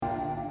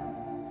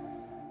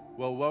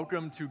Well,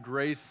 welcome to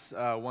Grace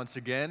once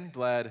again.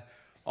 Glad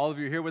all of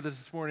you are here with us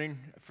this morning.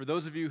 For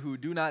those of you who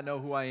do not know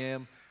who I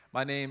am,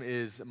 my name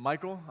is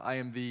Michael. I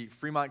am the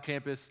Fremont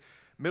campus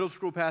middle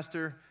school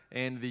pastor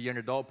and the young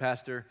adult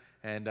pastor,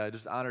 and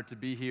just honored to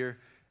be here.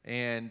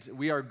 And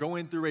we are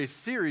going through a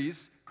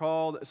series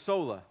called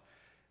Sola,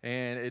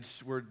 and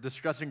we're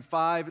discussing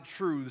 5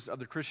 truths of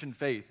the Christian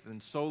faith.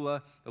 And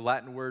sola, the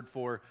Latin word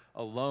for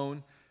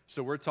alone.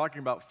 So we're talking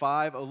about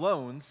 5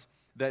 alones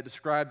that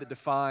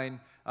define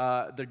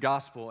the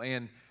gospel.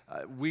 And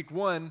week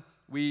 1,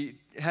 we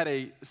had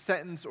a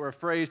sentence or a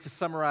phrase to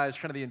summarize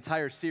kind of the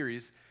entire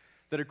series,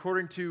 that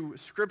according to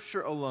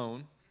Scripture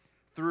alone,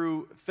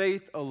 through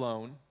faith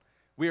alone,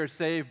 we are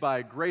saved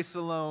by grace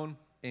alone,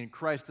 in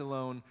Christ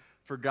alone,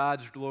 for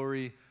God's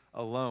glory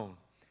alone.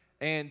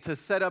 And to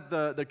set up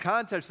the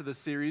context of the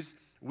series,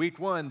 week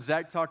 1,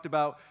 Zach talked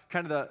about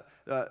kind of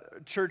the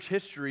church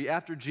history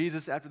after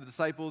Jesus, after the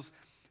disciples.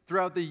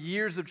 Throughout the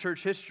years of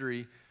church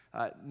history,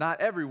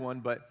 not everyone,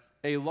 but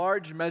a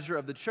large measure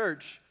of the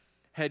church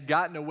had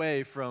gotten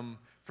away from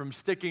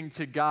sticking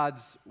to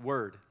God's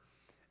word.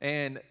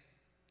 And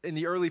in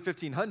the early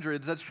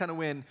 1500s, that's kind of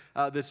when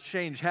this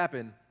change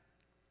happened,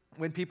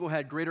 when people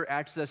had greater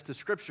access to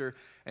Scripture,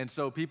 and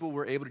so people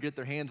were able to get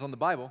their hands on the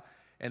Bible,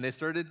 and they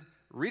started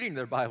reading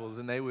their Bibles,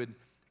 and they would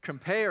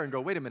compare and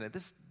go, wait a minute,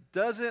 this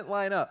doesn't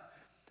line up.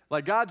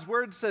 Like, God's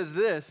word says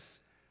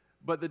this,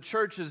 but the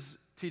church is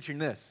teaching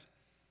this.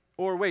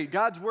 Or wait,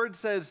 God's word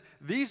says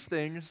these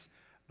things,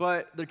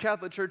 but the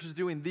Catholic Church is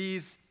doing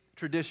these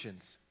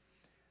traditions.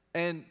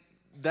 And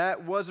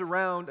that was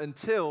around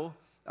until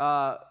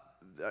a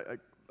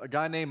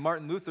guy named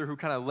Martin Luther, who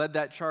kind of led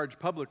that charge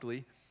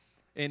publicly.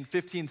 In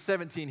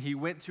 1517, he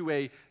went to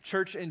a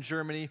church in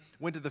Germany,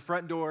 went to the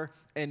front door,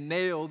 and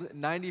nailed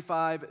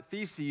 95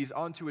 theses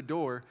onto a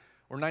door,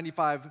 or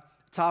 95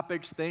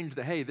 topics, things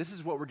that, hey, this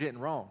is what we're getting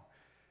wrong.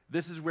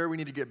 This is where we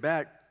need to get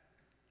back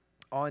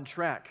on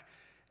track.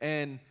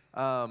 And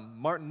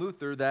Martin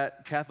Luther,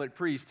 that Catholic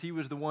priest, he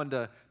was the one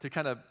to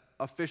kind of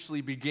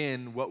officially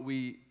begin what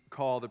we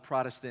call the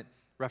Protestant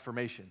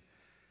Reformation.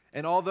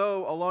 And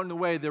although along the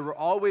way there were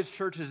always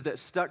churches that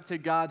stuck to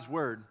God's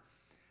word,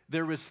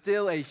 there was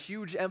still a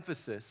huge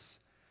emphasis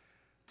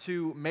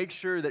to make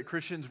sure that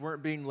Christians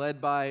weren't being led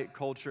by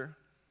culture,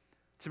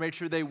 to make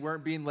sure they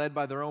weren't being led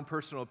by their own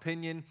personal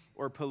opinion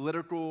or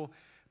political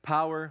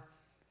power,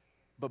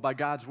 but by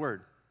God's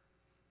word.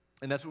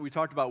 And that's what we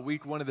talked about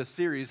week 1 of the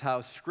series,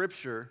 how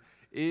Scripture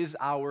is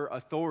our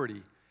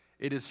authority.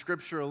 It is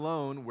Scripture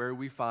alone where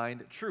we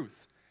find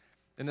truth.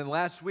 And then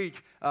last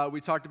week,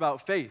 we talked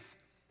about faith,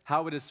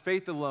 how it is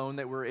faith alone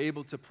that we're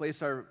able to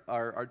place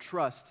our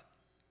trust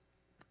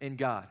in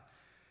God.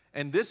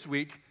 And this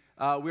week,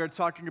 we are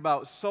talking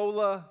about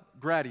sola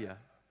gratia,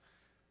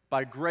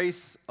 by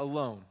grace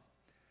alone.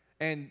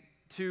 And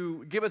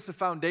to give us a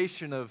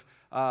foundation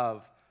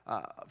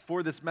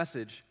for this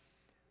message,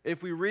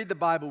 if we read the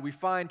Bible, we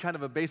find kind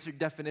of a basic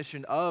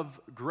definition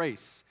of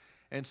grace.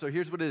 And so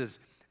here's what it is.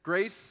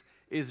 Grace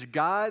is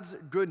God's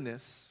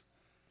goodness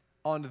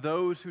on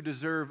those who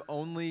deserve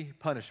only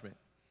punishment.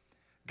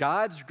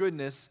 God's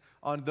goodness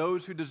on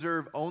those who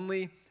deserve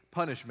only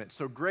punishment.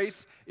 So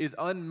grace is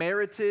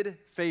unmerited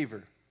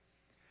favor.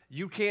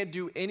 You can't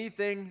do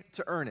anything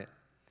to earn it.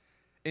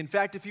 In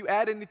fact, if you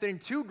add anything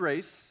to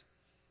grace,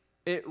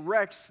 it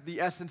wrecks the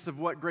essence of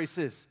what grace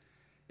is.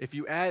 If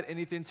you add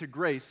anything to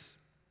grace,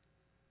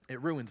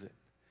 it ruins it.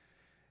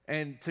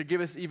 And to give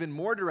us even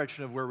more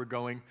direction of where we're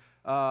going,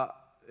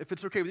 if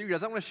it's okay with you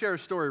guys, I want to share a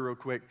story real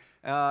quick.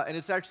 And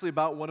it's actually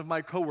about one of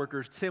my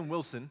coworkers, Tim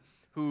Wilson,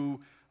 who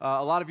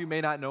a lot of you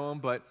may not know him,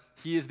 but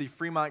he is the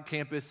Fremont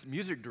campus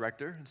music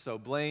director. And so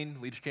Blaine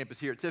leads campus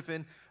here at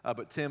Tiffin,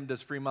 but Tim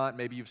does Fremont.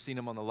 Maybe you've seen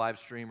him on the live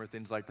stream or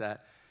things like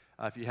that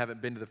if you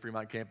haven't been to the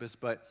Fremont campus.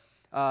 But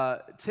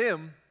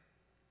Tim,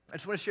 I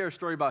just want to share a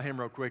story about him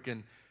real quick.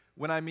 And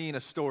when I mean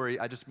a story,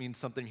 I just mean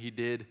something he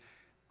did.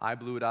 I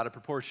blew it out of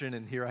proportion,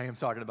 and here I am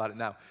talking about it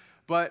now.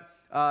 But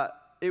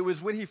it was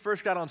when he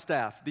first got on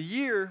staff. The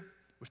year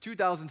was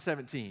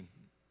 2017.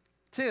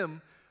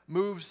 Tim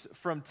moves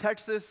from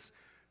Texas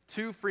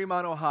to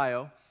Fremont,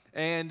 Ohio,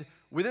 and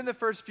within the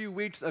first few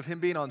weeks of him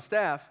being on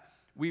staff,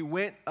 we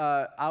went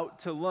out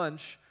to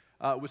lunch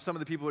with some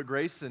of the people at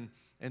Grace,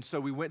 and so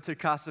we went to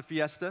Casa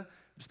Fiesta,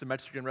 just a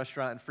Mexican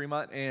restaurant in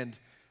Fremont, and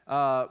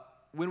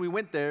when we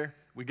went there,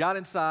 we got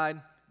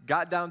inside,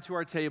 got down to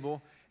our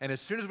table, and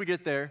as soon as we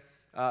get there,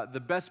 the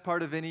best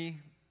part of any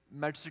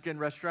Mexican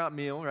restaurant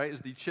meal, right,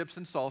 is the chips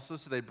and salsa,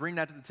 so they bring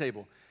that to the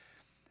table.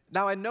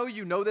 Now, I know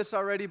you know this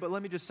already, but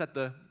let me just set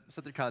the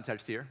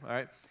context here, all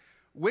right?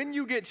 When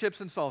you get chips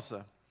and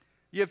salsa,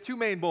 you have 2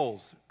 main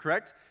bowls,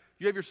 correct?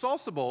 You have your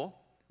salsa bowl,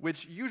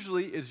 which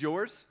usually is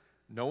yours.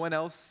 No one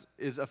else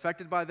is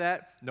affected by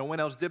that. No one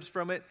else dips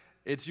from it.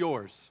 It's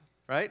yours,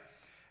 right?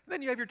 And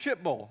then you have your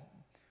chip bowl,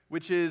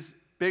 which is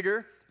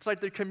bigger. It's like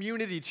the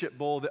community chip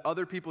bowl that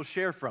other people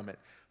share from it.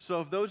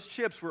 So if those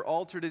chips were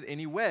altered in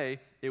any way,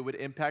 it would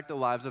impact the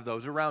lives of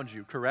those around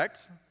you,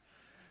 correct?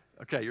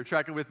 Okay, you're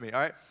tracking with me, all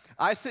right?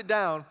 I sit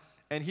down,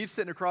 and he's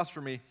sitting across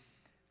from me,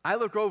 I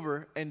look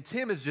over, and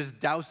Tim is just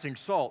dousing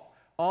salt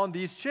on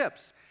these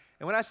chips.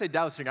 And when I say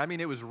dousing, I mean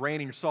it was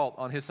raining salt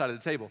on his side of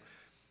the table.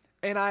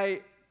 And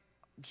I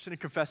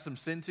shouldn't confess some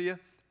sin to you.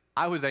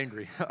 I was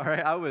angry, all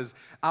right? I was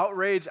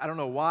outraged. I don't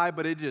know why,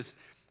 but it just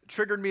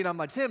triggered me. And I'm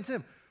like,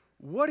 Tim,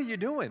 what are you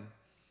doing?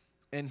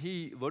 And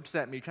he looks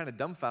at me kind of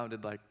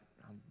dumbfounded, like,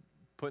 I'm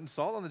putting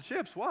salt on the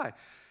chips. Why?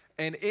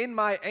 And in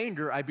my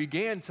anger, I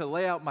began to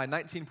lay out my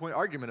 19-point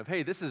argument of,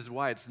 hey, this is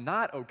why it's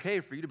not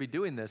okay for you to be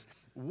doing this.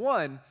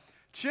 One,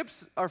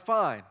 chips are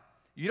fine.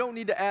 You don't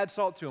need to add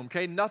salt to them,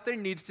 okay?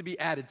 Nothing needs to be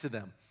added to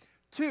them.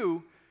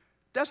 Two,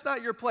 that's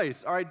not your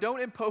place, all right? Don't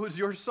impose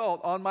your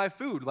salt on my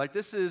food. Like,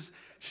 this is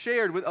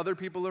shared with other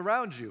people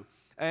around you.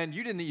 And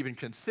you didn't even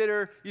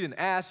consider, you didn't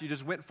ask, you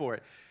just went for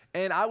it.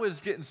 And I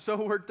was getting so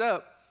worked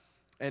up,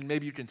 and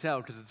maybe you can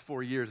tell because it's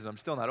 4 years and I'm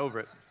still not over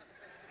it.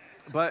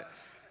 But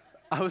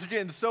I was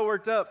getting so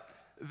worked up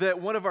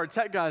that one of our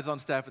tech guys on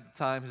staff at the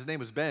time, his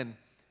name was Ben,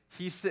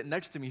 he's sitting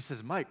next to me, he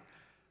says, Mike,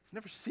 I've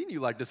never seen you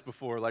like this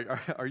before. Like,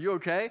 are you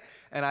okay?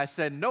 And I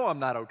said, no, I'm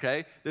not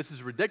okay. This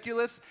is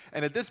ridiculous.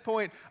 And at this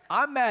point,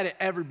 I'm mad at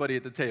everybody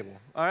at the table,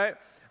 all right?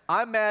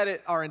 I'm mad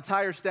at our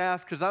entire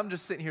staff because I'm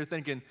just sitting here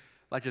thinking,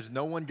 like, is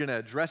no one going to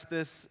address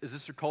this? Is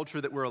this a culture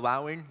that we're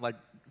allowing, like,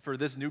 for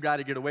this new guy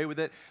to get away with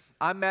it?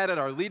 I'm mad at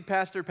our lead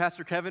pastor,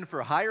 Pastor Kevin,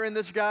 for hiring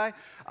this guy.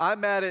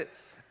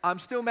 I'm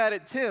still mad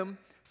at Tim,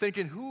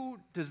 thinking, who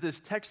does this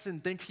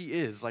Texan think he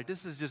is? Like,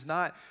 this is just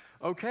not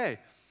okay.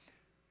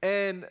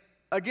 And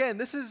again,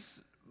 this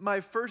is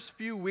my first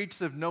few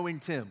weeks of knowing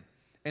Tim,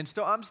 and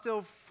so I'm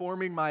still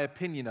forming my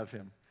opinion of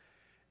him.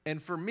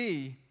 And for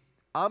me,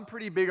 I'm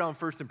pretty big on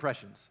first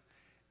impressions.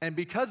 And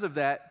because of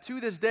that, to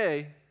this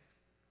day,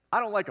 I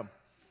don't like him.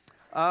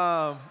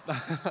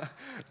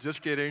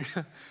 Just kidding.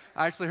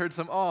 I actually heard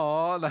some,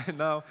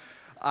 no.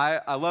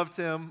 I loved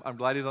him. I'm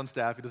glad he's on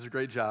staff. He does a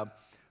great job.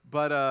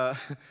 But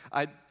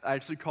I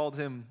actually called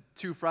him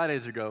 2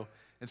 Fridays ago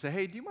and said,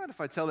 hey, do you mind if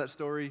I tell that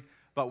story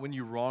about when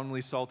you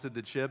wrongly salted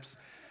the chips?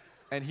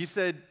 And he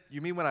said,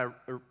 you mean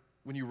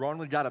when you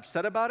wrongly got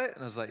upset about it?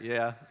 And I was like,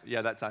 yeah,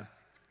 that time.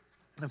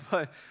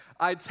 But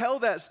I tell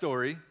that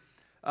story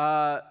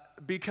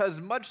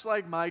because much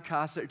like my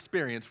CASA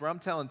experience, where I'm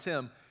telling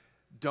Tim,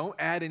 don't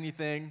add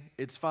anything,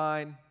 it's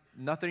fine,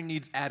 nothing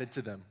needs added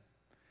to them.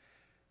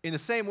 In the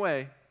same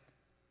way,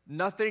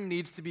 nothing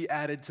needs to be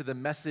added to the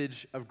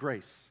message of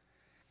grace.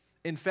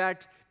 In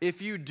fact,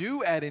 if you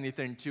do add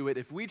anything to it,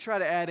 if we try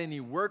to add any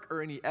work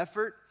or any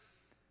effort,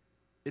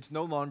 it's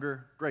no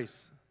longer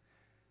grace.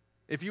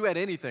 If you add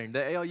anything,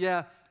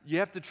 you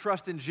have to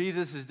trust in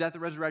Jesus, his death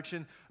and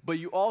resurrection, but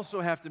you also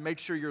have to make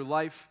sure your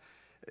life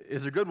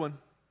is a good one.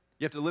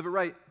 You have to live it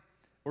right.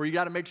 Or you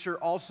got to make sure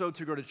also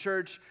to go to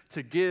church,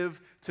 to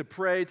give, to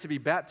pray, to be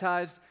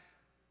baptized.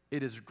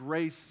 It is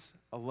grace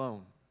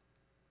alone.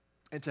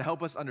 And to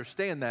help us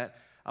understand that,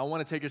 I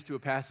want to take us to a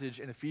passage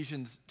in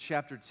Ephesians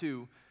chapter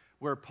 2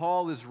 where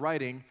Paul is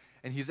writing,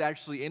 and he's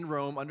actually in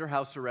Rome under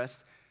house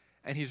arrest,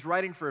 and he's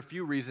writing for a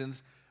few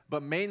reasons,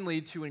 but mainly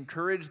to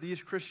encourage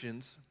these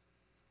Christians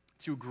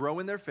to grow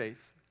in their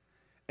faith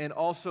and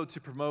also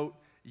to promote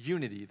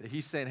unity. That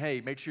he's saying,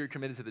 hey, make sure you're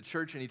committed to the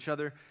church and each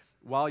other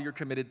while you're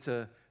committed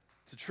to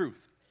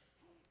truth.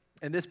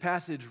 And this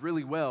passage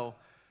really well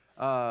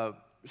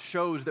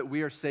shows that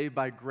we are saved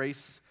by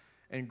grace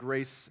and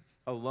grace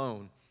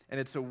alone. And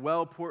it's a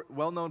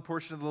well-known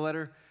portion of the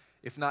letter,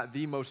 if not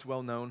the most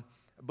well-known.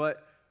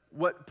 But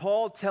what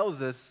Paul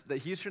tells us, that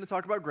he's going to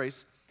talk about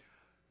grace,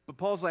 but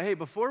Paul's like, hey,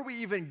 before we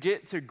even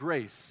get to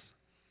grace,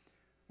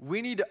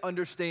 we need to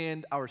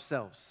understand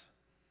ourselves.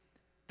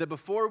 That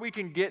before we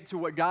can get to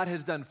what God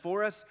has done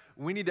for us,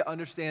 we need to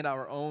understand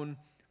our own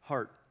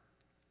heart.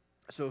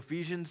 So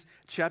Ephesians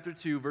chapter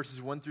 2,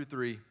 verses 1 through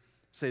 3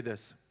 say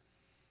this,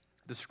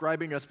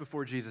 describing us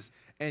before Jesus.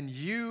 And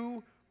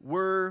you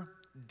were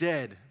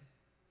dead.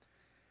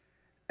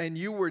 And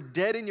you were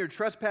dead in your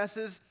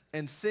trespasses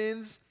and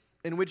sins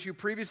in which you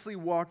previously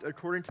walked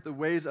according to the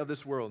ways of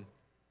this world,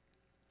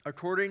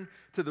 according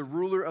to the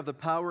ruler of the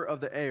power of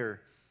the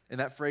air. And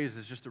that phrase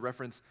is just a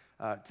reference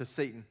to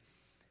Satan.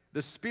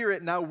 The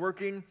spirit now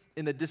working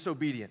in the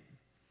disobedient.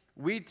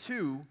 We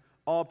too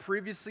all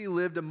previously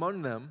lived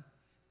among them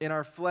in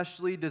our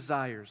fleshly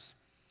desires,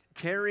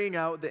 carrying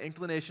out the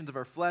inclinations of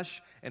our flesh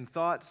and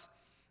thoughts,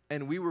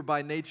 and we were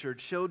by nature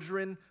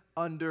children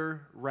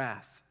under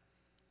wrath,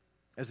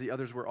 as the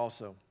others were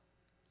also.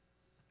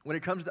 When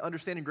it comes to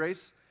understanding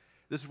grace,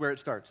 this is where it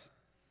starts.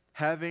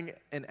 Having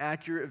an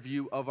accurate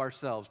view of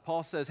ourselves.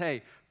 Paul says,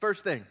 hey,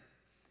 first thing,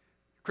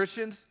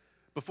 Christians,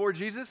 before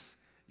Jesus,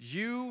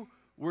 you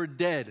were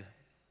dead.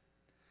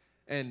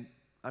 And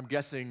I'm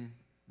guessing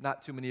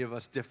not too many of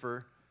us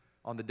differ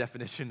on the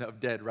definition of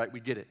dead, right?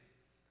 We get it.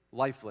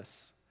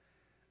 Lifeless,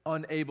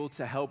 unable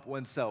to help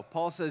oneself.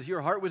 Paul says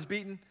your heart was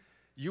beaten,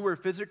 you were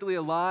physically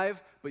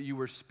alive, but you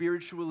were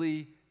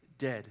spiritually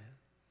dead.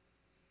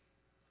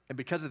 And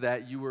because of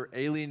that, you were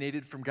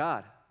alienated from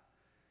God,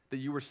 that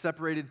you were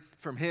separated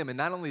from him. And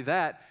not only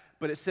that,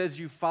 but it says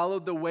you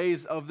followed the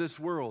ways of this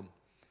world,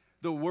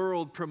 the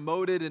world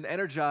promoted and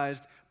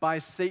energized by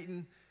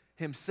Satan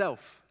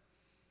himself.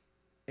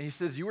 And he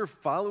says, you were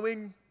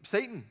following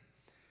Satan.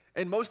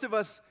 And most of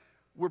us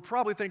were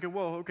probably thinking,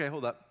 whoa, okay,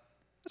 hold up.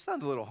 That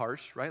sounds a little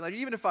harsh, right? Like,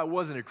 even if I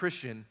wasn't a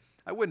Christian,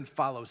 I wouldn't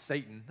follow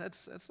Satan.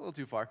 That's a little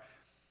too far.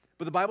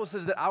 But the Bible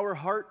says that our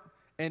heart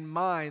and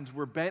minds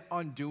were bent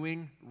on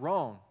doing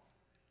wrong,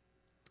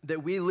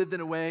 that we lived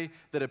in a way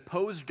that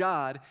opposed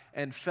God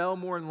and fell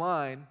more in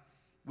line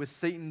with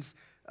Satan's,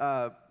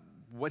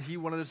 what he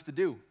wanted us to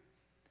do.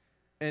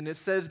 And it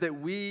says that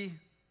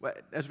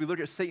as we look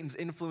at Satan's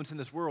influence in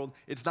this world,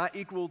 it's not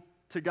equal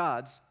to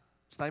God's.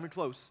 It's not even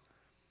close.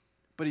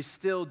 But he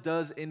still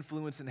does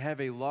influence and have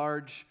a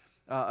large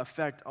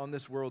effect on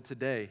this world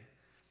today.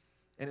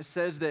 And it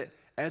says that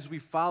as we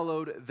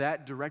followed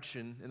that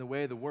direction in the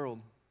way of the world,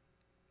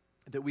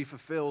 that we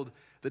fulfilled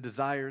the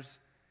desires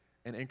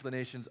and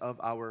inclinations of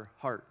our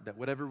heart, that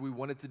whatever we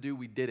wanted to do,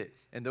 we did it.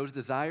 And those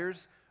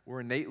desires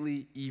were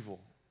innately evil.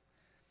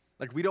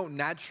 Like, we don't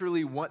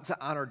naturally want to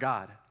honor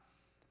God,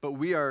 but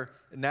we are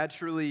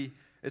naturally,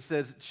 it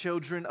says,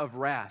 children of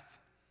wrath.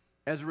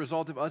 As a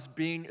result of us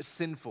being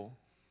sinful,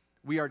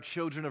 we are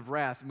children of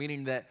wrath,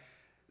 meaning that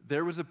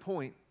there was a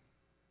point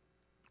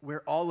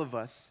where all of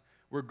us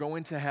were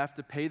going to have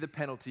to pay the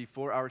penalty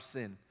for our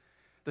sin.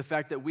 The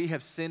fact that we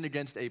have sinned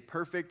against a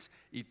perfect,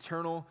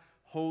 eternal,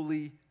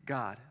 holy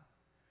God.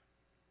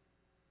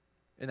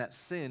 And that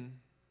sin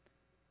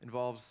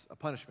involves a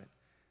punishment.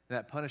 And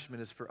that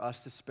punishment is for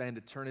us to spend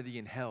eternity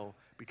in hell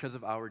because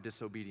of our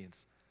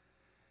disobedience.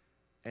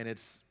 And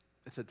it's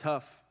a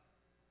tough,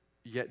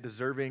 yet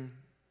deserving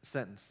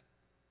sentence.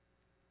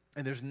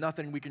 And there's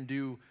nothing we can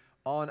do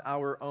on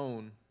our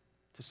own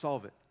to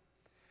solve it.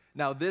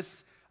 Now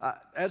this,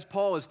 as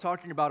Paul is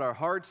talking about our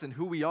hearts and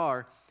who we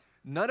are,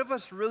 none of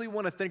us really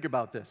want to think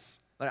about this.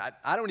 Like,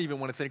 I don't even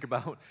want to think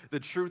about the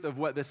truth of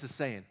what this is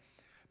saying,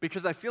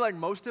 because I feel like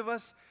most of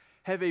us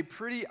have a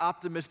pretty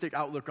optimistic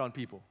outlook on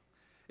people.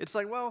 It's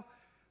like, well,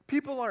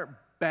 people aren't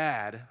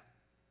bad,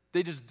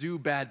 they just do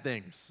bad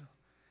things.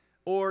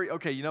 Or,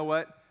 okay, you know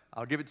what?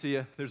 I'll give it to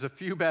you. There's a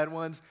few bad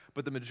ones,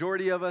 but the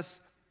majority of us,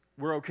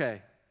 we're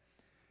okay.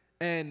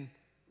 And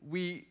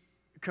we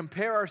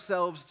compare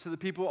ourselves to the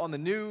people on the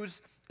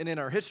news and in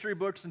our history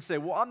books and say,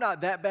 well, I'm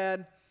not that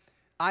bad.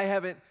 I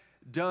haven't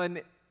done,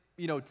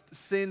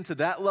 sin to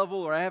that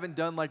level, or I haven't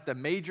done like the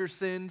major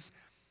sins.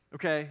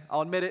 Okay,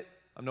 I'll admit it.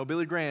 I'm no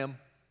Billy Graham,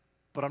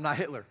 but I'm not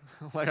Hitler.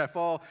 Like, I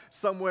fall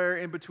somewhere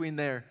in between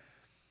there.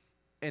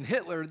 And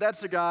Hitler,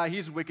 that's a guy,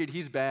 he's wicked,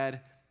 he's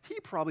bad. He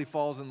probably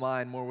falls in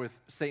line more with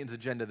Satan's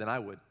agenda than I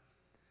would.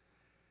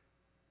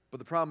 But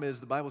the problem is,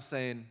 the Bible's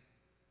saying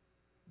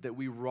that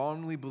we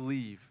wrongly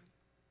believe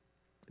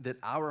that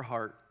our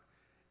heart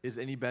is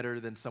any better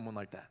than someone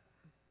like that.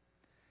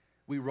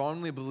 We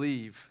wrongly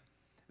believe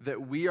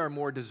that we are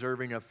more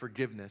deserving of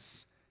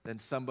forgiveness than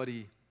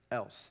somebody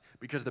else.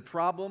 Because the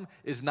problem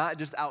is not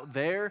just out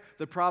there.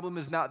 The problem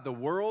is not the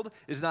world,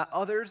 is not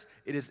others.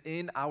 It is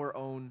in our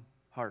own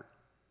heart.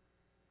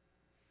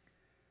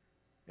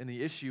 And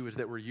the issue is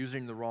that we're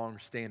using the wrong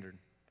standard.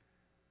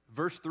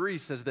 Verse 3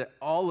 says that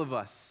all of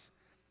us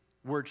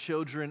were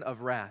children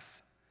of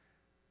wrath.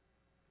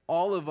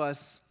 All of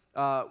us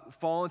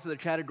fall into the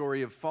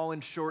category of falling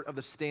short of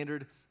the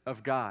standard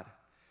of God.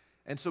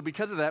 And so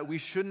because of that, we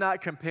should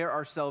not compare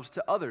ourselves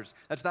to others.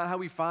 That's not how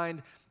we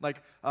find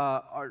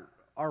our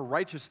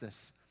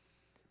righteousness.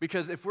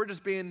 Because if we're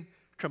just being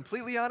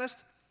completely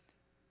honest,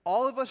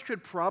 all of us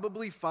could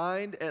probably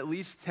find at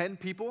least 10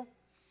 people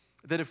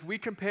that if we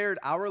compared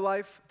our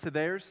life to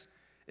theirs,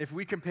 if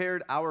we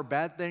compared our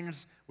bad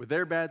things with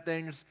their bad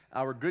things,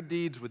 our good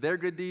deeds with their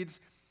good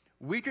deeds,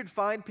 we could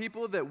find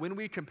people that when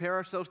we compare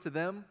ourselves to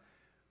them,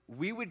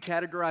 we would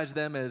categorize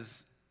them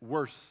as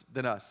worse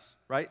than us,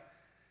 right?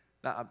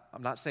 Now,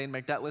 I'm not saying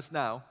make that list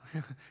now,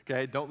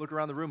 okay? Don't look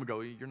around the room and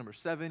go, you're number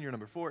 7, you're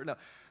number 4. No,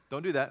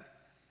 don't do that.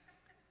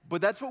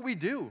 But that's what we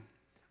do.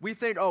 We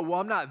think, oh, well,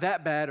 I'm not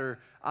that bad, or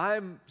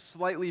I'm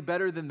slightly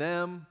better than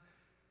them.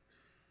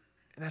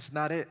 And that's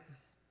not it.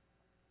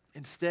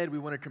 Instead, we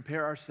want to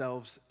compare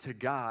ourselves to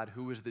God,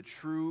 who is the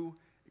true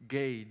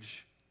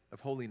gauge of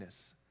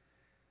holiness.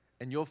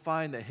 And you'll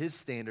find that his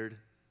standard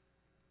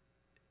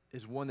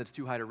is one that's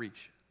too high to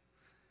reach.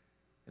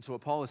 And so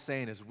what Paul is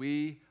saying is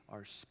we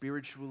are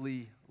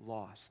spiritually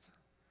lost.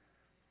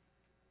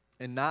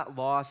 And not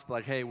lost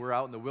like, hey, we're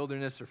out in the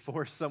wilderness or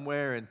forest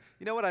somewhere, and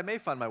you know what, I may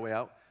find my way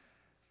out.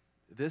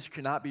 This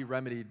cannot be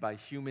remedied by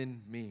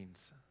human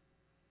means,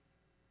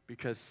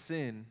 because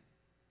sin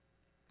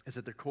is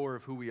at the core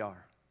of who we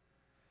are.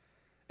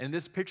 And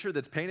this picture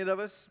that's painted of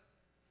us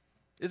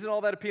isn't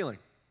all that appealing,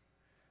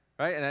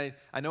 right? And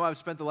I know I've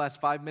spent the last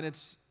 5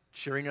 minutes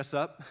cheering us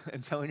up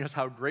and telling us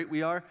how great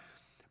we are,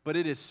 but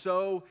it is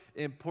so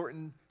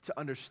important to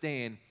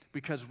understand,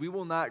 because we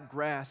will not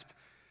grasp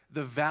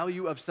the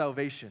value of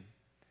salvation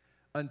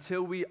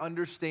until we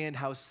understand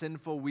how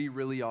sinful we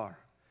really are.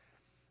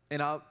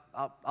 And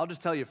I'll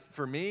just tell you,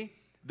 for me,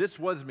 this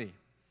was me.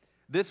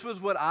 This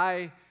was what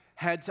I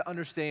had to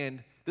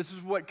understand. This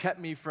is what kept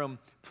me from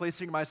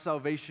placing my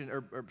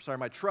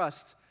my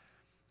trust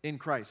in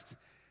Christ.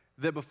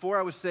 That before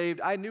I was saved,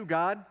 I knew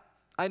God.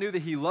 I knew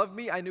that he loved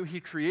me. I knew he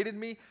created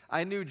me.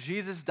 I knew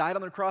Jesus died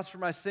on the cross for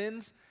my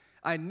sins.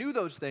 I knew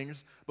those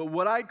things, but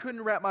what I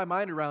couldn't wrap my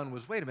mind around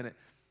was, wait a minute,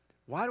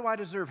 why do I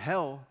deserve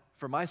hell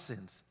for my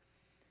sins?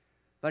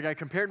 Like, I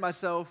compared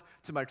myself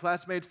to my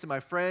classmates, to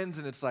my friends,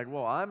 and it's like,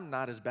 well, I'm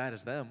not as bad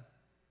as them.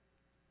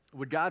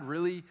 Would God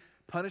really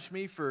punish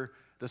me for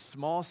the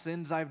small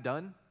sins I've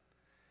done?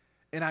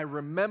 And I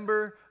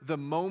remember the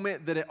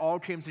moment that it all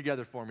came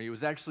together for me. It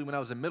was actually when I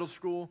was in middle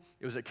school.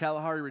 It was at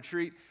Kalahari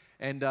Retreat,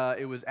 and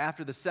it was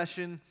after the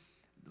session.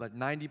 Like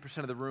 90%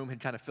 of the room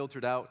had kind of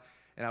filtered out,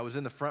 and I was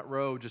in the front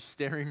row just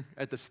staring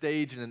at the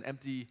stage and an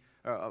empty,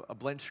 a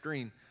blank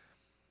screen.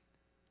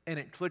 And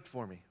it clicked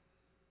for me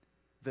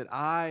that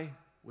I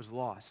was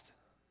lost,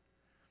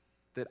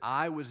 that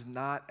I was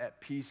not at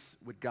peace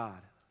with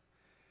God,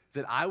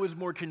 that I was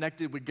more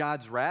connected with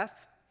God's wrath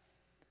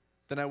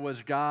than I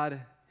was God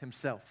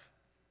himself.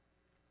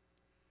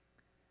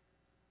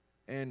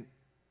 And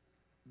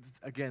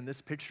again,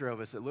 this picture of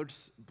us, it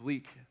looks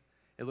bleak,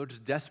 it looks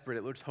desperate,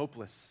 it looks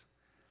hopeless.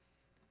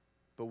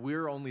 But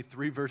we're only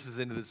 3 verses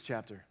into this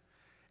chapter.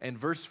 And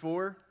verse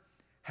 4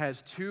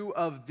 has 2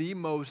 of the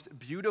most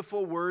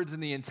beautiful words in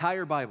the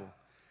entire Bible.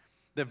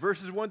 That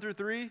verses 1 through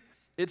 3,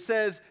 it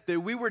says that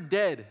we were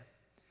dead,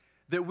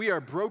 that we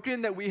are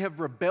broken, that we have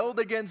rebelled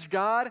against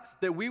God,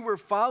 that we were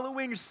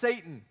following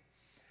Satan,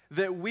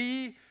 that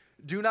we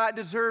do not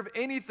deserve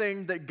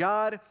anything that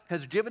God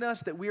has given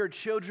us, that we are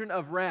children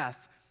of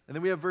wrath. And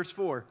then we have verse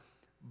 4,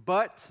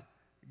 but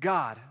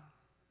God.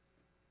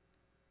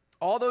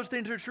 All those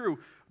things are true,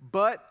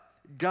 but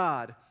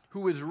God,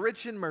 who is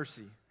rich in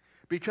mercy,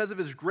 because of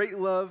his great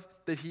love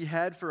that he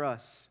had for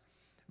us,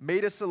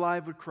 made us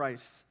alive with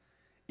Christ,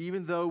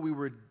 even though we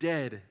were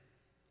dead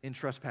in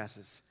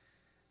trespasses.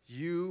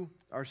 You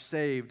are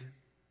saved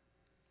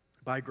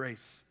by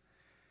grace.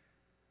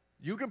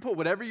 You can put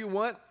whatever you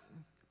want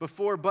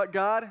before but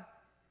God,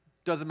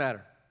 doesn't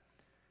matter.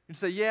 You can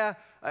say, yeah,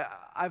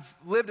 I've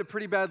lived a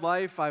pretty bad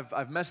life,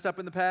 I've messed up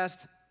in the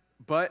past,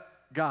 but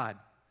God.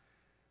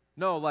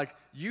 No, like,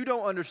 you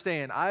don't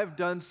understand. I've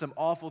done some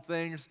awful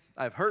things.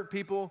 I've hurt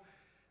people.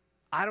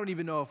 I don't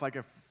even know if I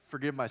can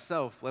forgive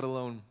myself, let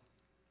alone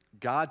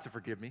God to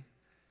forgive me.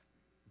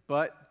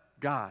 But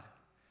God.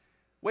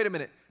 Wait a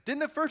minute.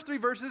 Didn't the first 3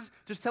 verses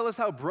just tell us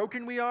how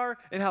broken we are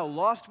and how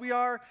lost we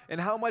are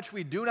and how much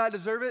we do not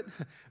deserve it?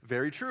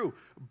 Very true.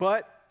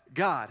 But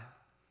God.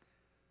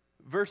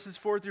 Verses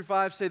 4 through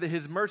 5 say that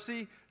his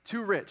mercy,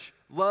 too rich.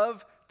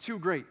 Love, too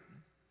great.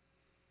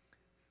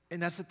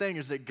 And that's the thing,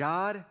 is that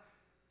God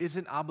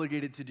isn't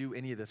obligated to do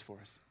any of this for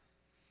us.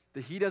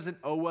 That he doesn't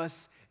owe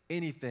us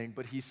anything,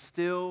 but he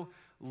still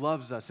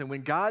loves us. And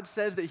when God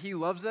says that he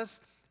loves us,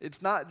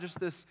 it's not just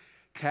this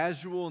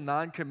casual,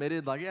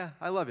 non-committed, like, yeah,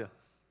 I love you.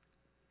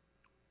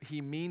 He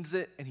means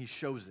it and he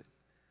shows it.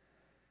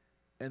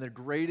 And the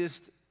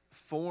greatest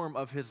form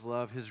of his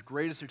love, his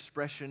greatest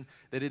expression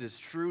that it is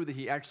true that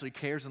he actually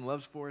cares and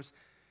loves for us,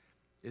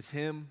 is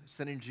him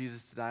sending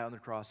Jesus to die on the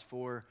cross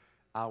for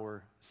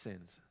our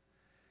sins.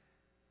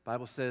 The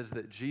Bible says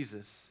that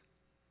Jesus,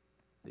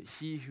 that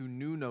he who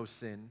knew no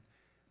sin,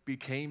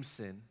 became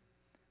sin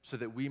so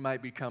that we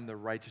might become the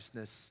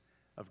righteousness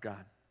of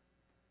God.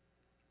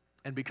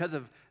 And because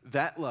of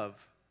that love,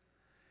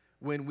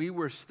 when we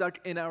were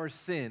stuck in our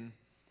sin,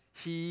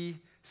 he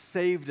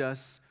saved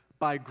us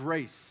by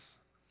grace.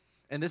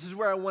 And this is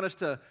where I want us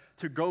to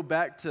go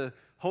back to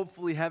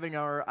hopefully having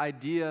our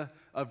idea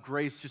of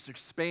grace just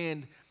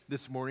expand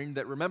this morning.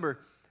 That,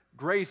 remember,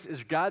 grace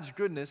is God's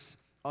goodness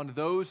on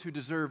those who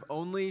deserve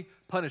only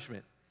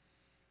punishment.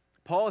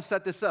 Paul has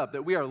set this up,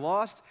 that we are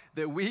lost,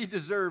 that we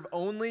deserve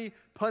only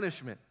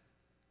punishment.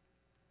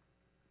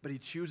 But he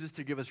chooses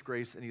to give us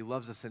grace, and he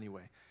loves us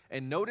anyway.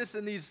 And notice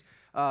in this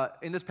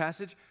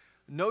passage,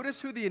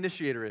 notice who the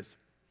initiator is.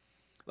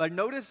 Like,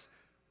 notice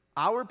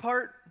our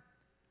part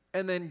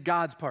and then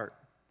God's part.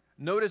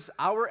 Notice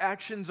our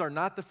actions are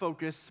not the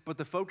focus, but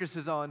the focus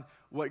is on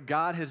what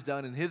God has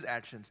done in his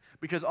actions.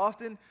 Because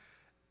often,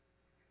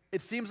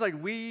 it seems like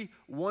we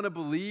want to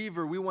believe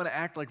or we want to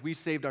act like we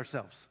saved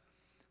ourselves.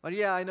 Like,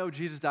 yeah, I know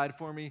Jesus died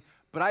for me,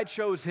 but I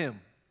chose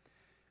him.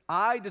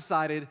 I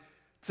decided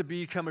to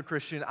become a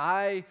Christian.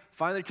 I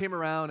finally came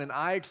around and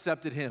I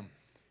accepted him.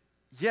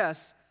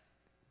 Yes,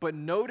 but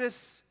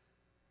notice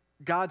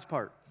God's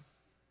part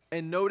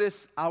and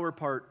notice our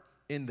part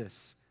in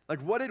this. Like,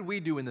 what did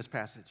we do in this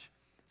passage?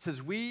 It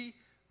says we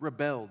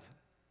rebelled.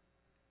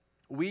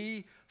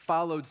 We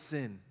followed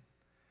sin.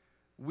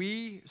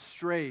 We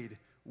strayed.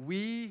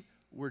 We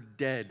were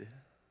dead.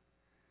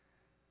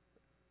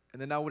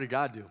 And then now what did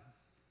God do? It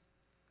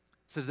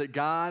says that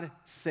God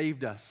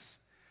saved us.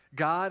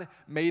 God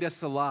made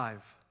us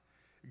alive.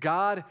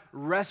 God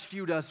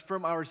rescued us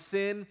from our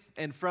sin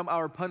and from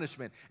our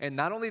punishment. And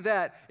not only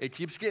that, it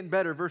keeps getting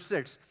better. Verse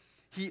 6,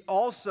 he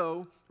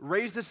also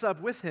raised us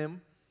up with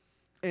him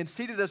and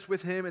seated us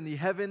with him in the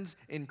heavens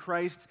in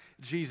Christ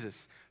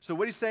Jesus. So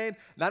what he's saying,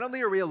 not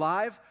only are we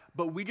alive,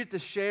 but we get to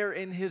share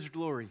in his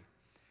glory.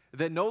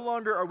 That no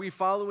longer are we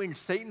following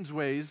Satan's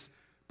ways,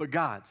 but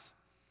God's.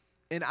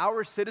 And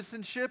our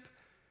citizenship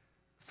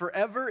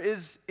forever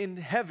is in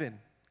heaven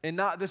and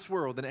not this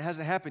world. And it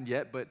hasn't happened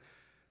yet, but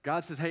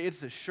God says, hey,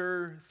 it's a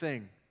sure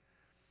thing.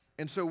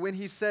 And so when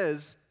he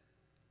says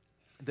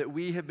that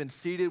we have been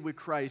seated with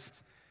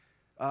Christ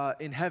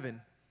in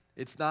heaven,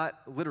 it's not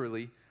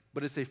literally,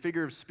 but it's a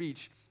figure of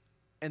speech.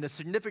 And the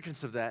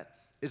significance of that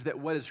is that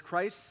what is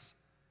Christ's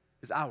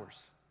is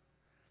ours.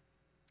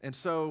 And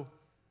so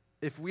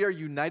if we are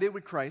united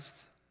with Christ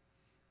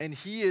and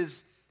he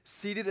is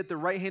seated at the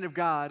right hand of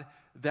God,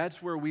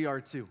 that's where we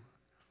are too.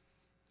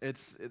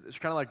 It's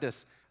kind of like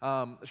this.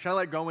 It's kind of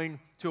like going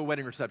to a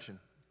wedding reception.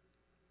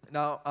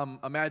 Now, I'm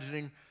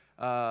imagining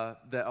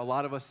that a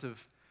lot of us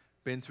have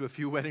been to a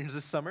few weddings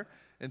this summer.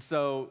 And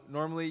so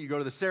normally you go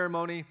to the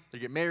ceremony, they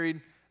get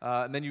married,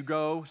 and then you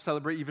go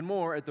celebrate even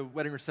more at the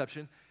wedding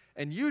reception.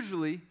 And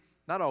usually,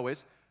 not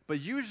always, but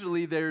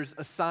usually there's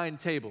assigned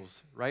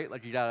tables, right?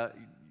 Like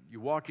you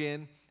walk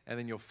in, and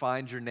then you'll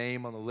find your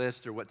name on the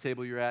list or what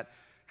table you're at,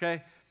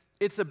 okay?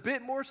 It's a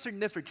bit more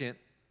significant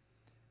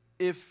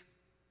if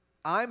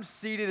I'm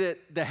seated at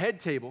the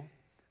head table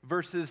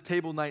versus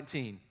table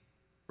 19,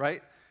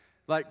 right?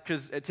 Like,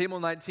 because at table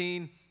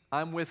 19,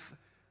 I'm with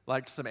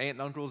like some aunt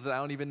and uncles that I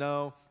don't even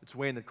know. It's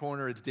way in the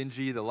corner. It's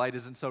dingy. The light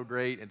isn't so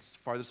great. It's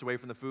farthest away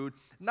from the food.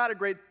 Not a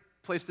great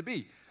place to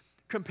be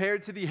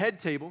compared to the head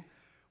table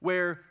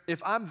where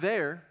if I'm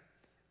there,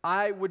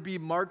 I would be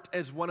marked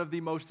as one of the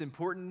most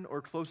important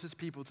or closest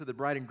people to the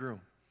bride and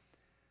groom.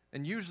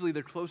 And usually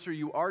the closer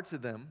you are to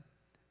them,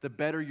 the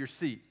better your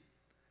seat.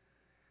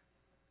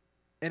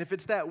 And if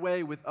it's that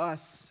way with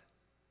us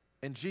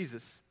and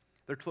Jesus,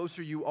 the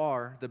closer you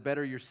are, the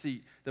better your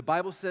seat. The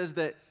Bible says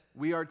that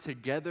we are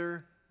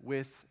together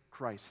with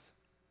Christ.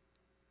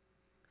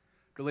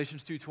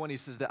 Galatians 2:20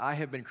 says that I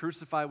have been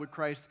crucified with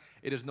Christ.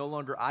 It is no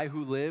longer I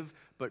who live,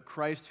 but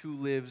Christ who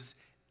lives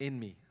in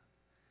me.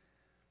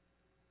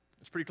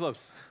 It's pretty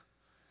close.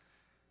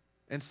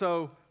 And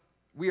so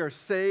we are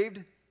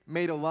saved,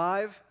 made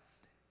alive,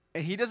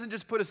 and he doesn't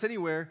just put us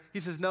anywhere.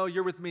 He says, no,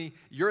 you're with me.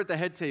 You're at the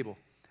head table.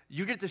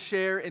 You get to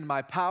share in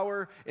my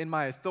power, in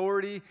my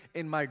authority,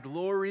 in my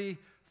glory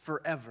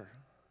forever.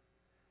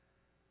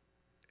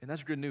 And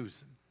that's good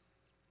news.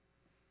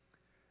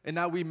 And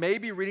now we may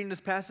be reading this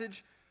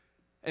passage,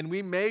 and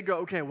we may go,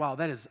 okay, wow,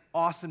 that is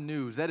awesome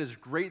news. That is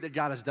great that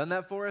God has done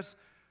that for us,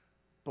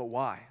 but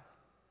why?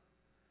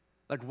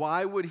 Like,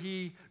 why would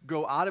he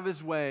go out of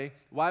his way?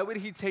 Why would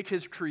he take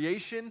his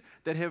creation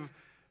that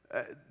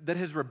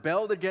has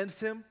rebelled against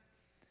him,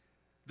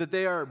 that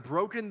they are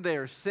broken, they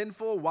are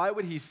sinful? Why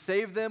would he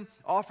save them,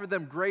 offer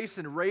them grace,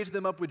 and raise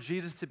them up with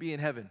Jesus to be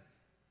in heaven?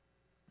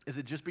 Is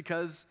it just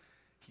because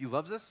he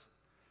loves us?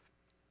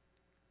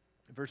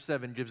 Verse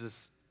 7 gives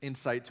us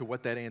insight to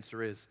what that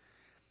answer is.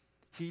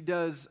 He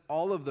does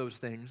all of those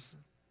things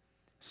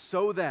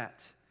so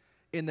that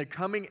in the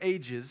coming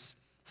ages,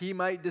 he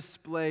might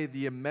display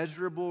the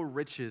immeasurable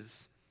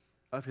riches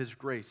of his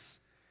grace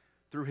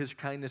through his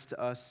kindness to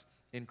us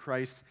in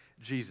Christ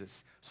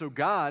Jesus. So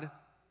God,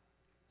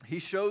 he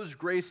shows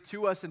grace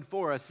to us and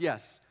for us,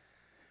 yes,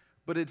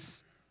 but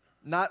it's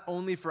not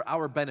only for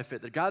our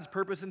benefit. That God's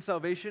purpose in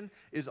salvation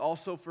is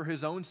also for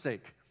his own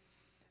sake.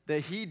 That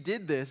he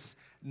did this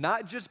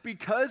not just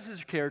because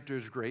his character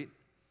is great,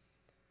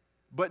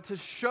 but to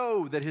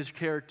show that his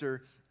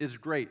character is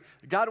great.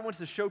 God wants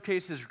to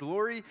showcase his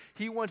glory.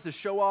 He wants to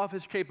show off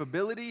his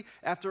capability.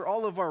 After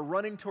all of our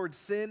running towards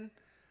sin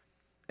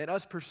and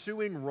us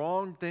pursuing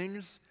wrong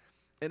things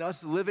and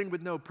us living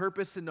with no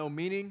purpose and no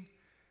meaning,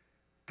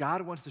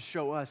 God wants to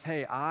show us,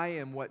 hey, I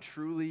am what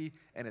truly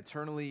and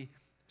eternally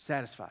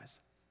satisfies.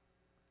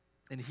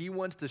 And he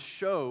wants to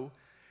show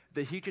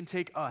that he can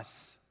take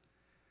us,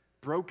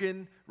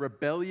 broken,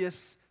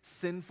 rebellious,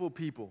 sinful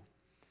people,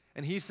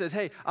 and he says,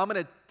 hey, I'm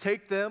going to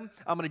take them,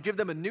 I'm going to give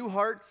them a new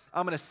heart,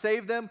 I'm going to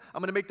save them, I'm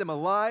going to make them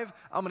alive,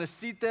 I'm going to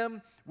seat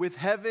them with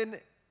heaven,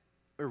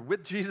 or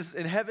with Jesus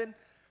in heaven,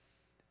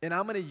 and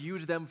I'm going to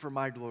use them for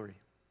my glory.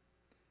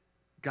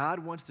 God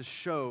wants to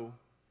show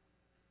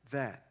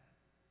that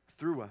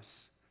through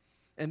us.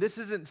 And this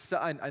isn't,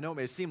 I know it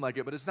may seem like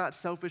it, but it's not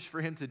selfish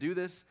for him to do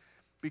this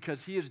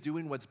because he is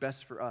doing what's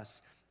best for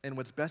us. And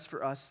what's best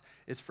for us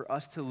is for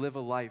us to live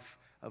a life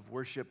of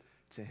worship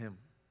to him.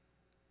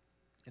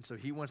 And so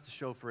he wants to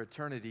show for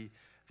eternity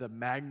the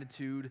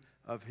magnitude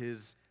of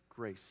his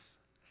grace.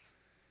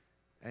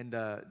 And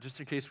just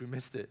in case we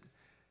missed it,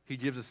 he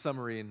gives a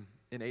summary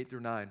in 8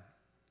 through 9. It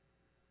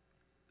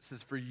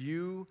says, for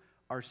you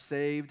are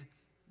saved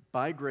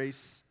by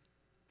grace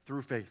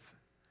through faith.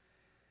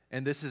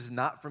 And this is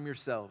not from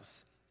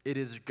yourselves. It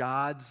is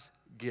God's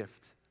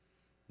gift,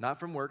 not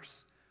from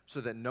works,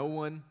 so that no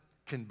one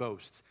can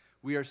boast.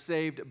 We are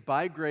saved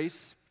by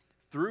grace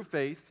through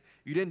faith.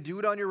 You didn't do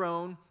it on your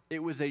own.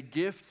 It was a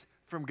gift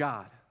from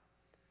God.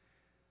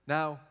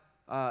 Now,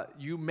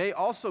 you may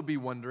also be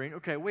wondering,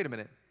 okay, wait a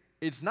minute.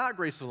 It's not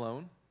grace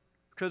alone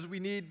because we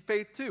need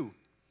faith too,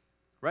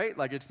 right?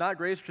 Like it's not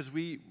grace because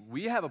we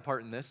have a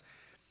part in this.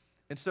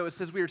 And so it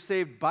says we are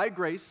saved by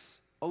grace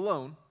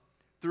alone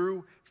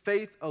through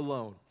faith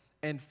alone.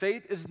 And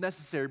faith is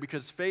necessary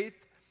because faith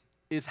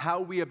is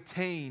how we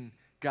obtain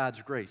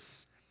God's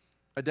grace.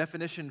 A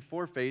definition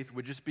for faith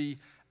would just be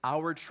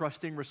our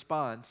trusting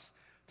response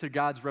to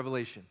God's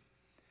revelation.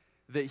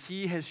 That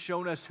he has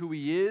shown us who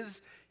he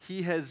is,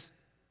 he has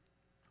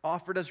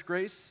offered us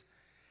grace,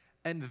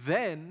 and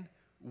then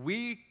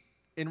we,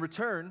 in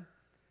return,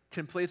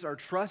 can place our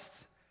trust,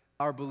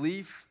 our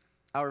belief,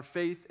 our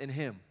faith in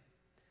him.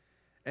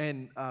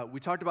 And we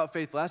talked about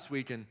faith last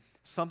week, and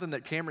something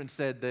that Cameron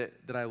said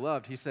that I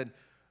loved. He said,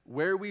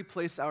 where we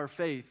place our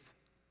faith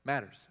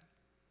matters.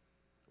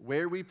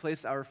 Where we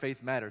place our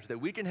faith matters. That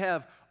we can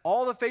have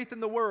all the faith in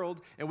the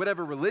world in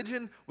whatever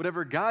religion,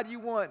 whatever God you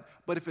want,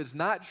 but if it's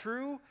not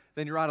true,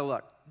 then you're out of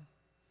luck.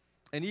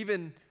 And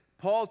even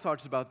Paul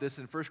talks about this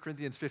in 1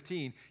 Corinthians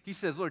 15. He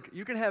says, look,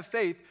 you can have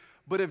faith,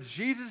 but if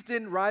Jesus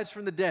didn't rise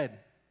from the dead,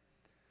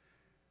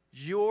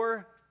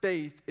 your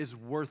faith is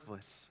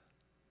worthless.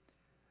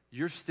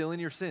 You're still in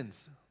your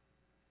sins.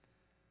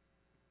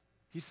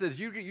 He says,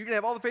 you can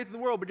have all the faith in the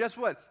world, but guess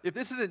what? If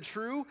this isn't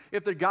true,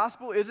 if the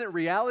gospel isn't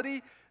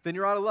reality, then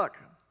you're out of luck.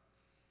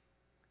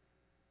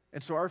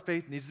 And so our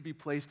faith needs to be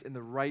placed in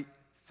the right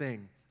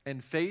thing.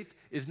 And faith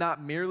is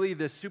not merely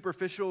the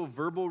superficial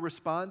verbal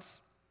response.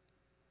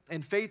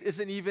 And faith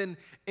isn't even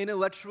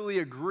intellectually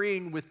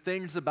agreeing with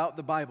things about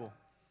the Bible.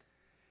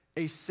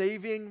 A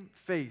saving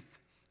faith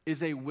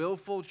is a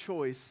willful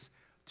choice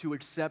to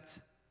accept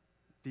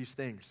these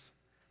things.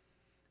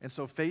 And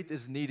so faith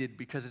is needed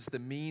because it's the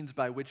means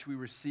by which we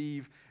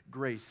receive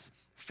grace.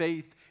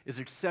 Faith is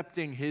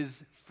accepting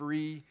his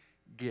free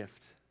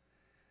gift.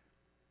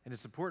 And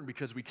it's important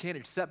because we can't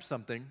accept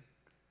something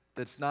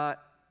that's not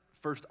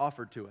first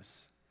offered to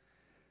us.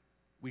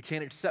 We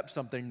can't accept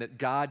something that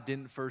God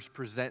didn't first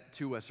present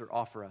to us or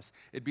offer us.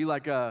 It'd be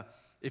like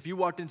if you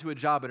walked into a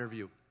job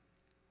interview.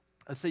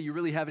 Let's say you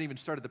really haven't even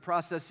started the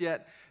process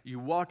yet. You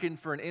walk in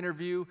for an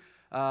interview.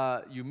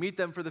 You meet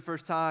them for the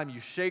first time. You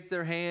shake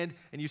their hand,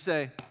 and you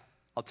say,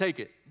 I'll take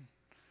it.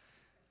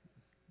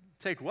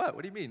 Take what?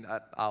 What do you mean?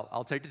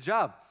 I'll take the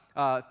job.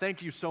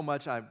 Thank you so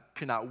much. I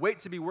cannot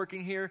wait to be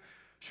working here.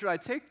 Should I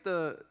take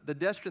the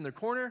desk in the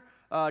corner?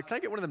 Can I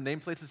get one of them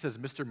nameplates that says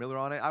Mr. Miller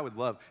on it? I would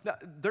love. Now,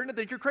 they're going to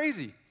think you're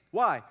crazy.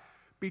 Why?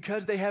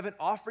 Because they haven't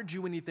offered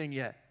you anything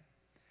yet.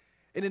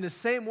 And in the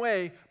same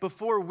way,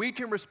 before we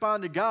can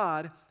respond to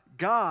God,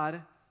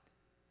 God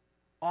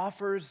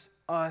offers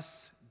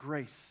us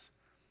grace.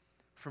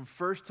 From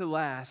first to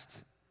last,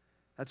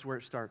 that's where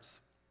it starts.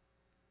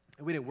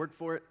 And we didn't work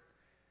for it.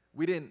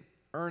 We didn't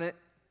earn it.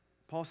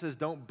 Paul says,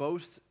 don't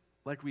boast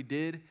like we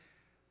did,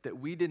 that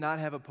we did not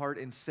have a part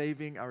in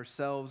saving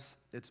ourselves.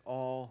 It's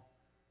all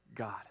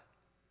God.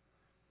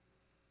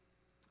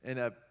 And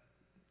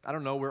I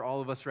don't know where all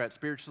of us are at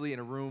spiritually in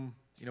a room,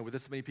 with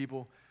this many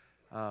people.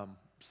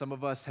 Some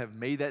of us have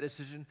made that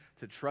decision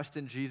to trust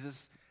in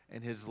Jesus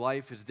and his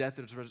life, his death,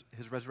 and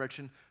his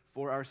resurrection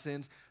for our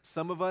sins.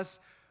 Some of us,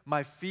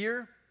 my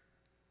fear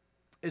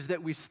is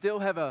that we still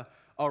have a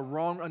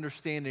wrong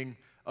understanding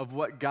of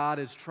what God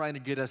is trying to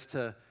get us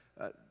to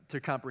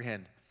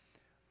comprehend.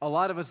 A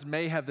lot of us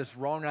may have this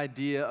wrong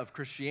idea of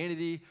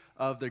Christianity,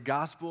 of the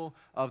gospel,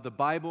 of the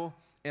Bible,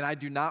 and I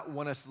do not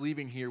want us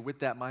leaving here with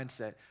that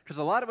mindset. Because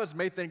a lot of us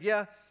may think,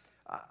 yeah,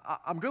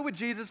 I'm good with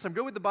Jesus, I'm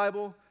good with the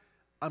Bible,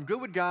 I'm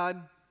good with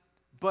God,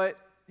 but,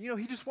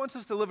 he just wants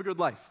us to live a good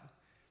life.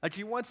 Like,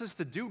 he wants us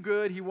to do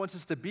good, he wants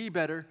us to be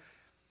better,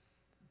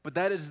 but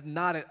that is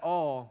not at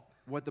all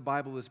what the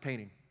Bible is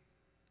painting.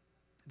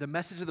 The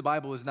message of the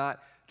Bible is not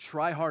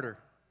try harder.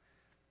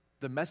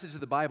 The message of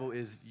the Bible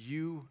is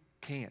you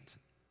can't.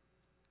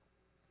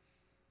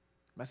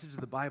 The message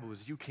of the Bible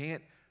is you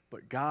can't,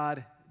 but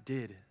God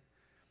did.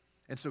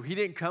 And so he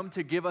didn't come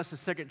to give us a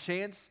second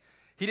chance.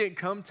 He didn't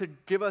come to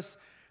give us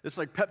this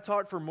pep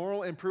talk for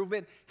moral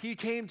improvement. He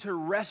came to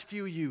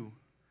rescue you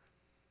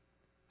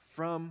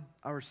from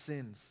our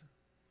sins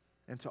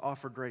and to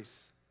offer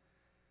grace.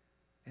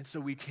 And so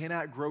we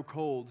cannot grow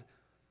cold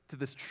to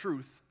this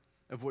truth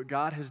of what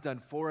God has done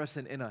for us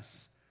and in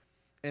us.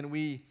 And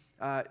we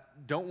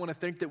don't want to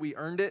think that we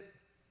earned it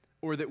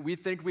or that we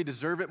think we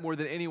deserve it more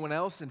than anyone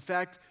else. In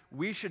fact,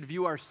 we should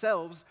view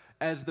ourselves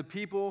as the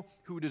people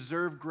who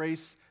deserve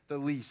grace the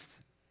least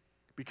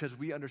because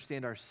we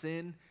understand our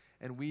sin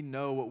and we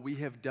know what we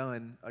have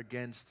done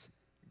against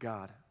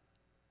God.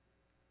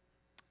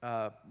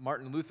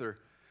 Martin Luther,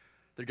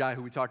 the guy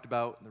who we talked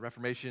about in the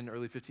Reformation,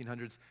 early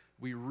 1500s,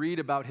 we read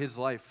about his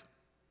life.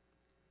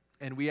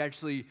 And we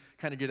actually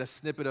kind of get a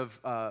snippet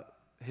of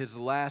his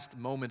last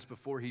moments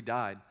before he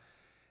died.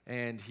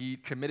 And he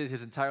committed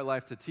his entire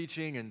life to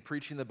teaching and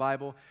preaching the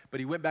Bible, but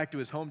he went back to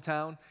his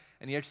hometown,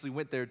 and he actually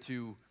went there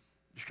to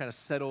just kind of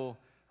settle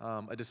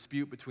a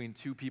dispute between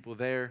two people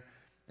there.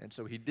 And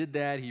so he did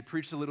that. He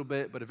preached a little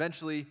bit, but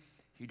eventually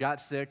he got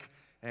sick,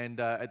 and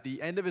at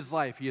the end of his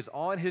life, he is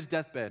on his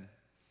deathbed,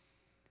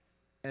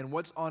 and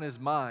what's on his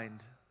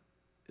mind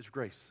is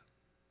grace.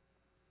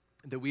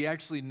 That we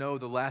actually know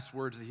the last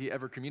words that he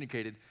ever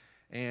communicated,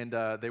 and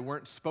they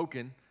weren't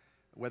spoken,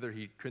 whether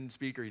he couldn't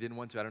speak or he didn't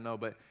want to, I don't know,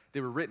 but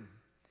they were written.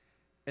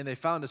 And they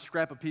found a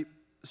scrap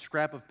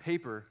of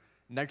paper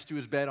next to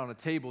his bed on a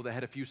table that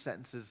had a few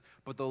sentences,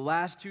 but the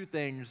last two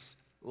things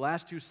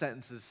last two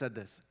sentences said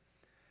this.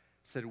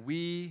 Said,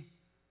 we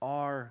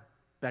are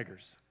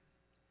beggars.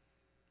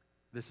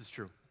 This is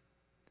true.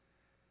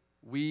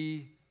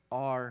 We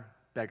are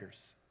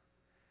beggars.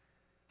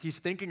 He's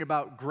thinking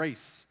about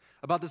grace,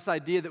 about this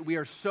idea that we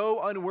are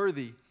so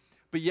unworthy,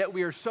 but yet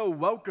we are so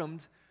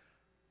welcomed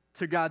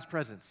to God's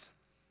presence.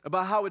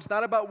 About how it's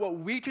not about what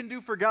we can do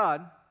for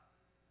God,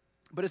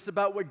 but it's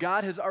about what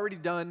God has already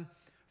done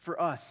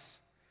for us.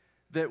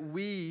 That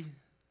when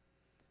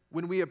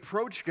we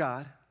approach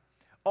God,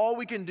 all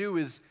we can do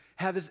is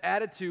have this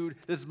attitude,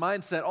 this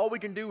mindset. All we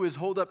can do is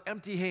hold up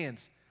empty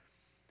hands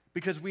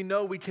because we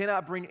know we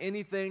cannot bring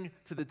anything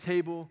to the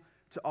table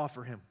to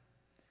offer him.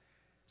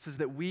 It says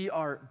that we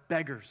are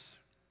beggars,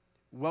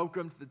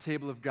 welcome to the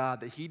table of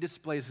God, that he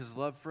displays his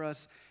love for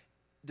us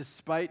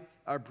despite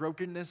our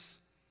brokenness,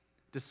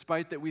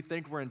 despite that we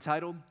think we're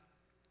entitled,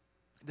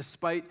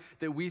 despite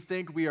that we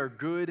think we are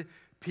good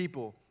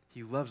people.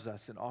 He loves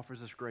us and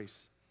offers us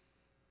grace.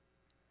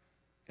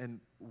 And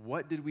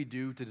what did we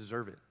do to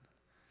deserve it?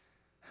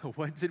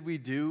 What did we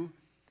do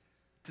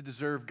to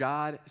deserve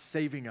God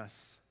saving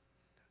us,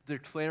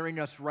 declaring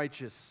us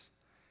righteous,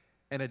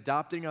 and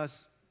adopting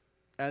us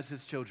as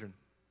his children?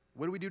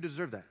 What do we do to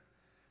deserve that?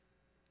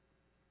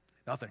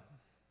 Nothing.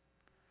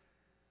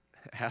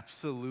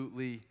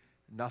 Absolutely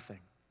nothing.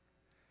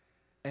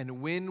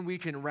 And when we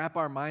can wrap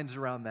our minds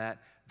around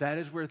that, that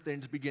is where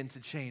things begin to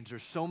change.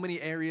 There's so many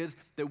areas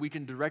that we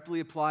can directly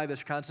apply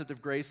this concept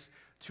of grace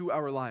to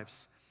our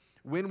lives.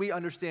 When we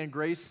understand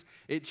grace,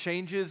 it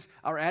changes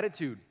our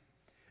attitude.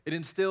 It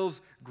instills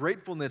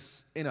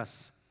gratefulness in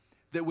us.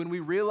 That when we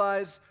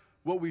realize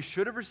what we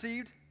should have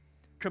received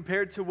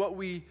compared to what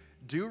we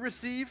do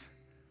receive,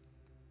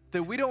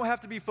 that we don't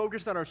have to be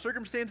focused on our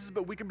circumstances,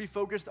 but we can be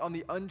focused on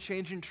the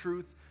unchanging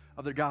truth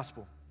of the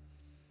gospel.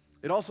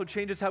 It also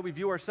changes how we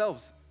view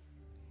ourselves.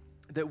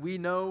 That we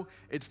know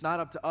it's not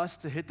up to us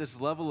to hit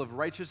this level of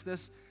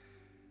righteousness.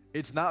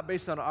 It's not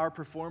based on our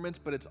performance,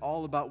 but it's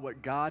all about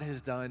what God has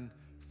done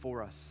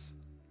for us.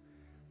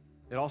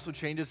 It also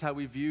changes how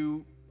we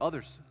view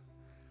others,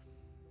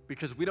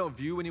 because we don't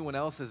view anyone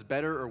else as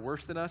better or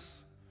worse than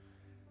us,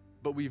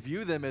 but we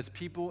view them as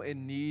people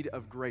in need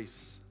of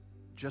grace,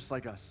 just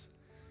like us.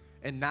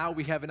 And now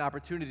we have an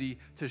opportunity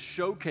to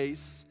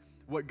showcase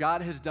what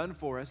God has done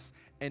for us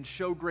and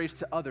show grace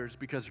to others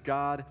because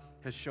God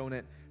has shown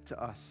it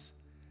to us.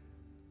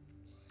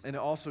 And it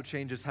also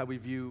changes how we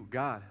view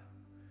God.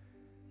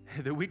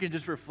 That we can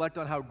just reflect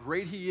on how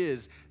great he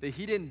is, that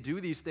he didn't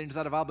do these things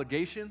out of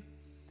obligation,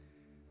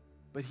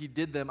 but he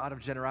did them out of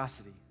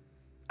generosity,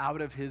 out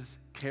of his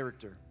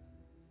character.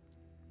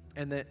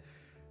 And that,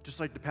 just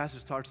like the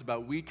passage talks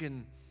about, we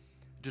can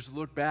just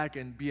look back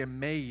and be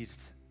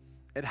amazed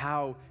at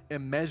how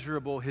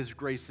immeasurable his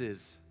grace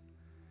is.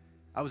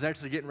 I was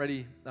actually getting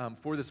ready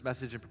for this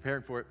message and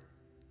preparing for it,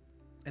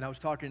 and I was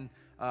talking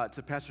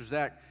to Pastor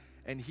Zach,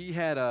 and he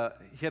had a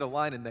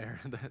line in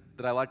there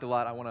that I liked a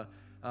lot. I want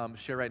to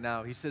share right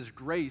now. He says,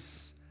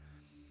 grace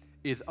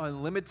is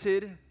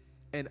unlimited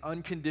and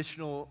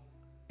unconditional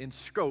in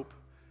scope,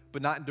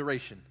 but not in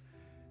duration.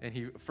 And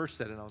he first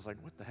said it, and I was like,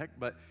 what the heck?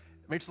 But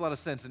it makes a lot of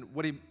sense. And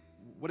what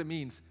it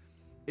means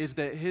is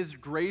that his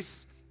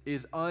grace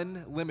is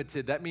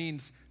unlimited. That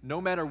means no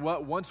matter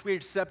what, once we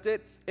accept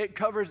it, it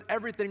covers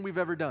everything we've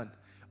ever done.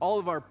 All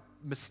of our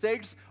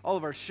mistakes, all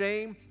of our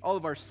shame, all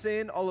of our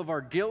sin, all of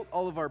our guilt,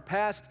 all of our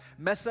past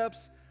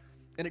mess-ups,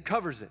 and it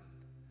covers it.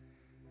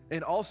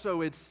 And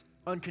also it's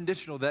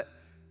unconditional, that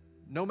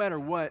no matter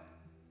what,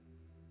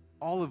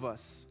 all of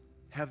us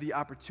have the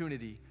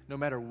opportunity, no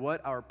matter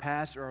what our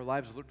past or our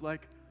lives look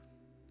like,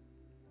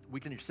 we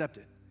can accept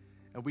it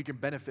and we can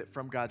benefit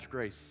from God's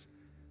grace.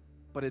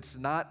 But it's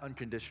not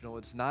unconditional,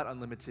 it's not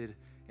unlimited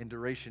in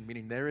duration,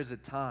 meaning there is a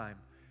time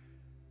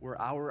where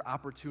our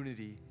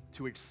opportunity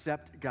to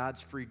accept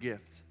God's free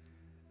gift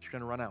is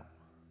going to run out.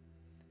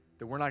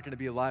 That we're not going to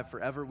be alive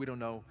forever. We don't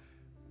know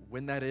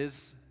when that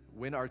is,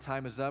 when our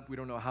time is up. We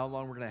don't know how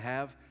long we're going to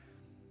have.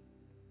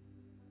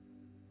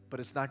 But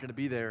it's not going to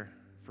be there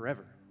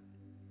forever.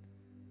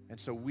 And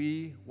so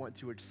we want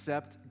to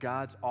accept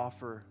God's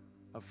offer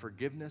of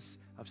forgiveness,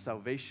 of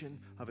salvation,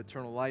 of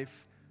eternal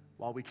life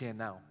while we can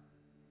now.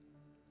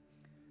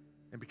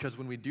 And because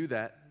when we do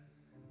that,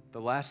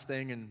 the last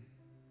thing, and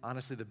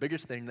honestly the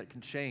biggest thing that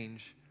can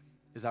change,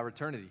 is our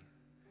eternity.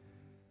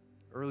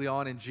 Early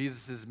on in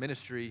Jesus'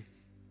 ministry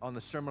on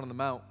the Sermon on the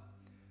Mount,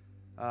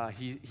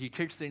 he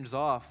kicks things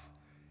off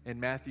in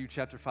Matthew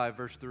chapter 5,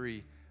 verse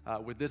 3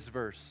 with this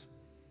verse.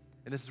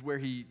 And this is where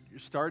he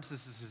starts.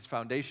 This is his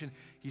foundation.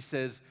 He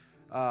says,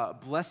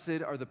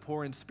 blessed are the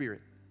poor in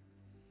spirit,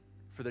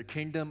 for the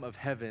kingdom of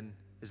heaven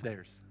is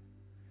theirs.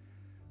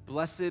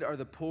 Blessed are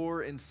the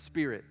poor in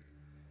spirit.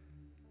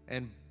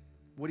 And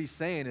what he's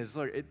saying is,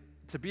 look,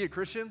 to be a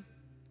Christian,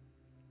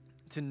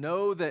 to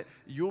know that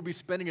you'll be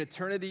spending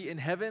eternity in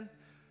heaven,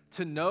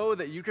 to know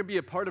that you can be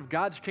a part of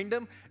God's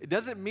kingdom, it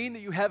doesn't mean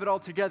that you have it all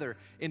together.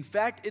 In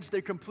fact, it's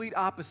the complete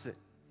opposite.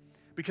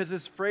 Because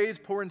this phrase,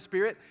 poor in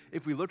spirit,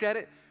 if we look at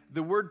it,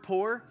 the word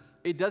poor,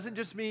 it doesn't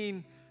just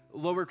mean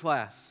lower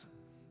class.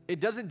 It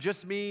doesn't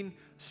just mean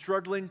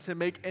struggling to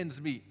make ends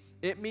meet.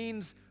 It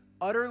means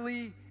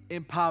utterly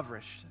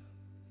impoverished.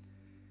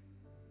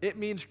 It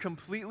means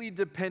completely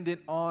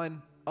dependent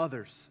on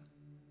others.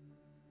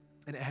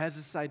 And it has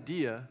this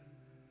idea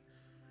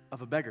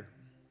of a beggar.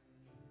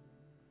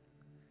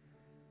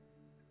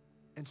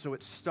 And so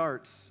it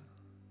starts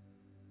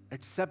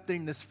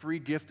accepting this free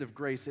gift of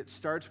grace. It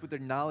starts with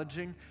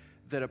acknowledging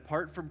that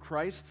apart from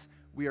Christ,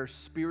 we are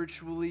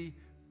spiritually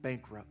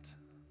bankrupt.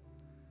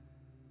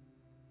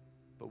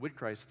 But with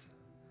Christ,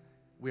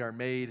 we are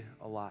made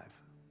alive.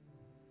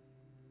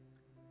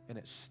 And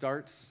it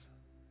starts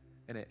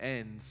and it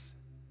ends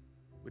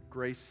with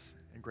grace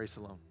and grace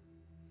alone.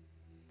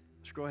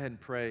 Let's go ahead and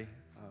pray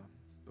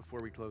before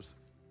we close.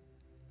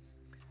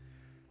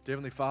 Dear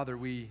Heavenly Father,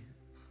 we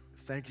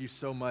thank you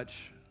so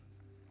much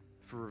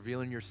for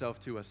revealing yourself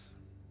to us.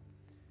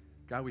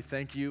 God, we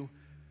thank you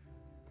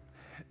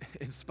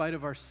in spite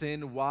of our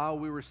sin, while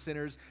we were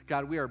sinners.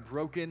 God, we are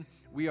broken,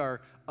 we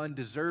are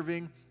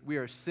undeserving, we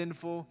are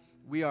sinful,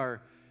 we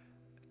are,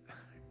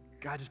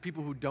 God, just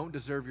people who don't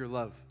deserve your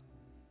love,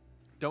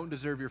 don't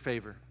deserve your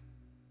favor,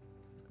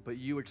 but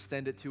you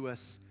extend it to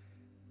us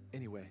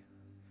anyway.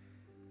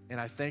 And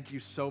I thank you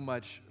so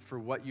much for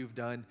what you've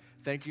done.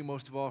 Thank you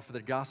most of all for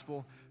the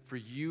gospel, for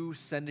you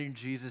sending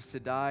Jesus to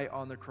die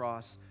on the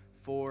cross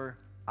for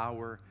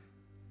our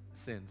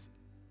sins.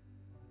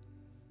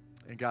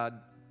 And God,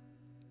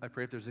 I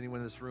pray if there's anyone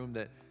in this room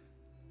that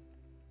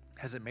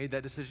hasn't made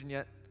that decision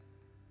yet,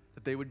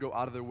 that they would go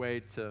out of their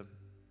way to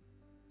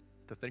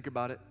think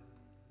about it,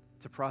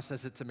 to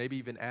process it, to maybe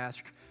even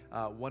ask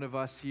one of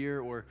us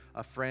here or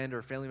a friend or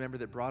a family member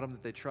that brought them,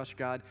 that they trust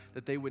God,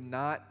 that they would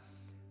not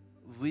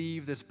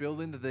leave this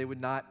building, that they would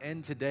not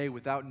end today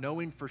without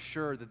knowing for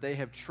sure that they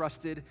have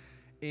trusted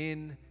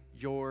in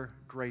your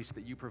grace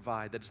that you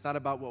provide, that it's not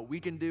about what we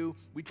can do,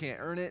 we can't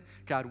earn it.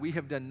 God, we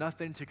have done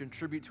nothing to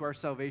contribute to our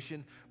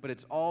salvation, but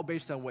it's all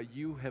based on what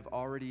you have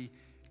already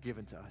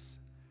given to us.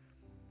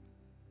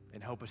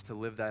 And help us to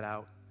live that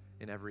out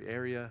in every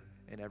area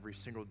and every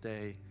single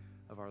day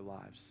of our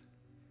lives.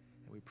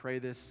 And we pray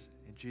this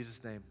in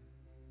Jesus' name.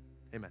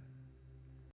 Amen.